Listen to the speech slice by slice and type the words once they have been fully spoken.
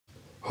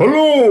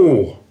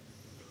Hello!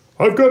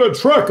 I've got a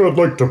track I'd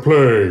like to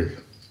play.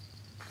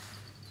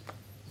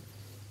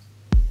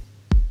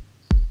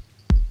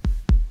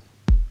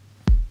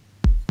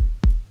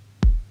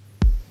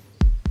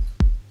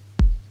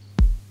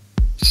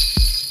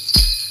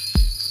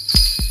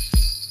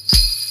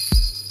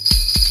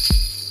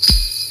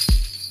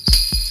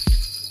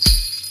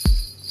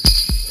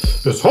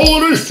 It's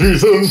holiday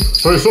season,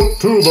 face up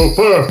to the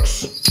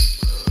facts.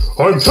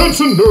 I'm tense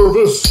and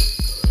nervous,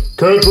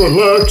 can't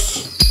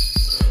relax.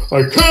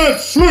 I can't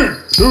sleep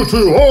due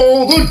to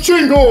all the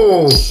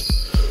jingles.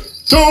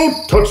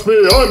 Don't touch me,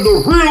 I'm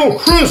the real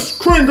Kris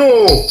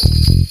Kringle.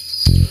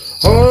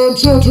 I'm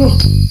Santa,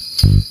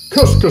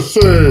 Claus,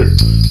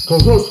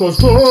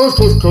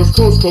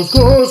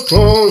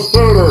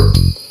 better.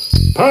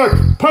 Pack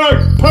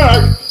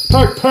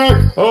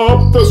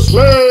up the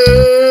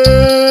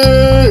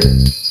sleigh.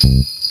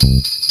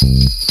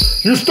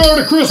 You start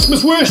a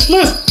Christmas wish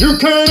list, you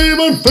can't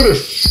even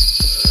finish.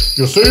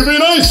 You say be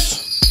nice,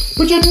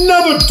 but you're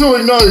never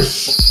doing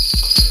nice.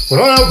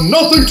 When I have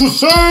nothing to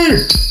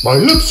say, my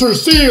lips are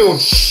sealed.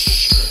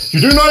 Shh. You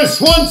do nice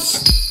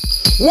once,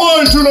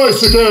 why too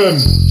nice again?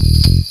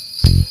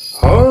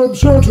 I'm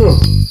Santa.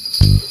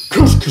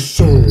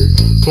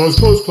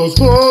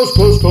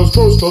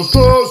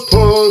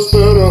 Claus,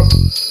 better.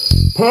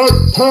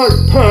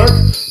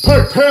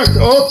 Pack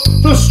up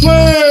the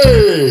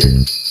sleigh.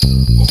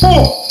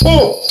 Ho, ho,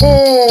 ho!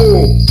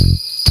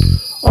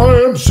 I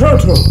am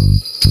Santa.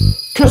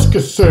 Qu'est-ce que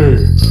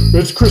c'est?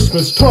 It's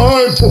Christmas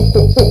time. Ho,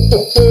 ho, ho,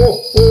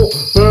 ho, ho,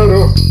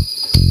 better.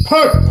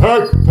 Pack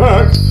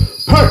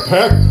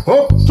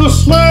up the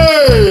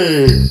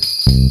sleigh.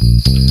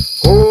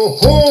 Ho,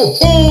 ho,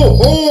 ho,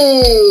 ho!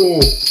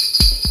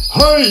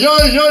 Hi,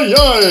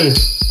 yi.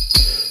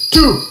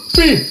 To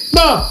be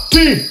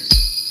naughty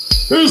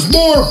is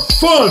more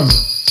fun.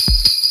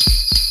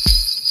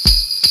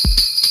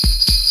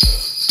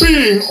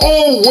 Being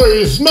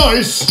always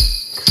nice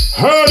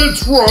had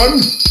its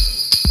run.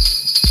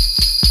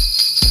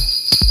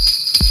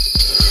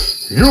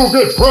 You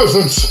get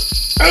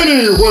presents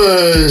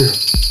anyway.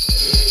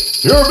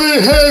 Your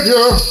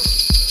behavior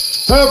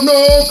have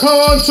no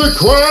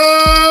consequence.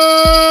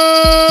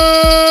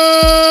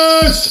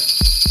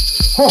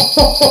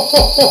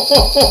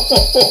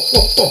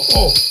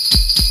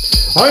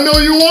 I know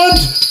you want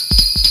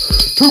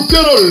to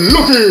get a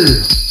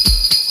lookie.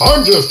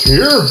 I'm just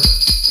here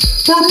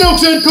for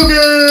milk and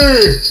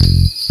cookie.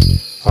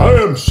 I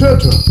am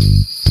Santa.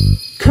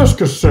 Qu'est-ce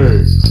que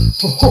c'est?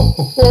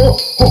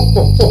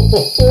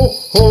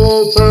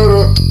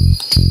 Better.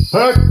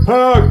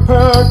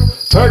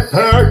 Pack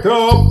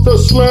up the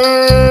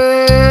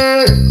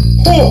sleigh.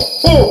 Ho,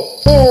 ho,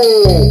 ho.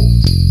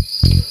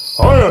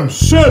 I am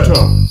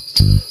Santa.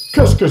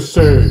 Qu'est-ce que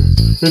c'est?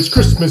 It's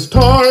Christmas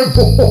time.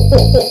 Ho, ho, ho,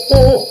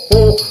 ho,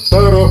 ho.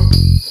 Better.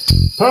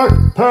 Pack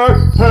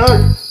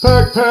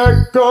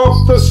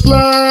up the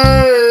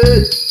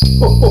sleigh.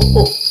 Ho, ho,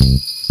 ho.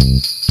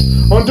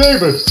 On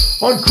David,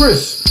 on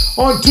Chris,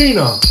 on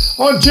Tina,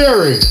 on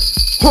Jerry.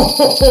 Ho,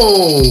 ho,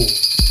 ho.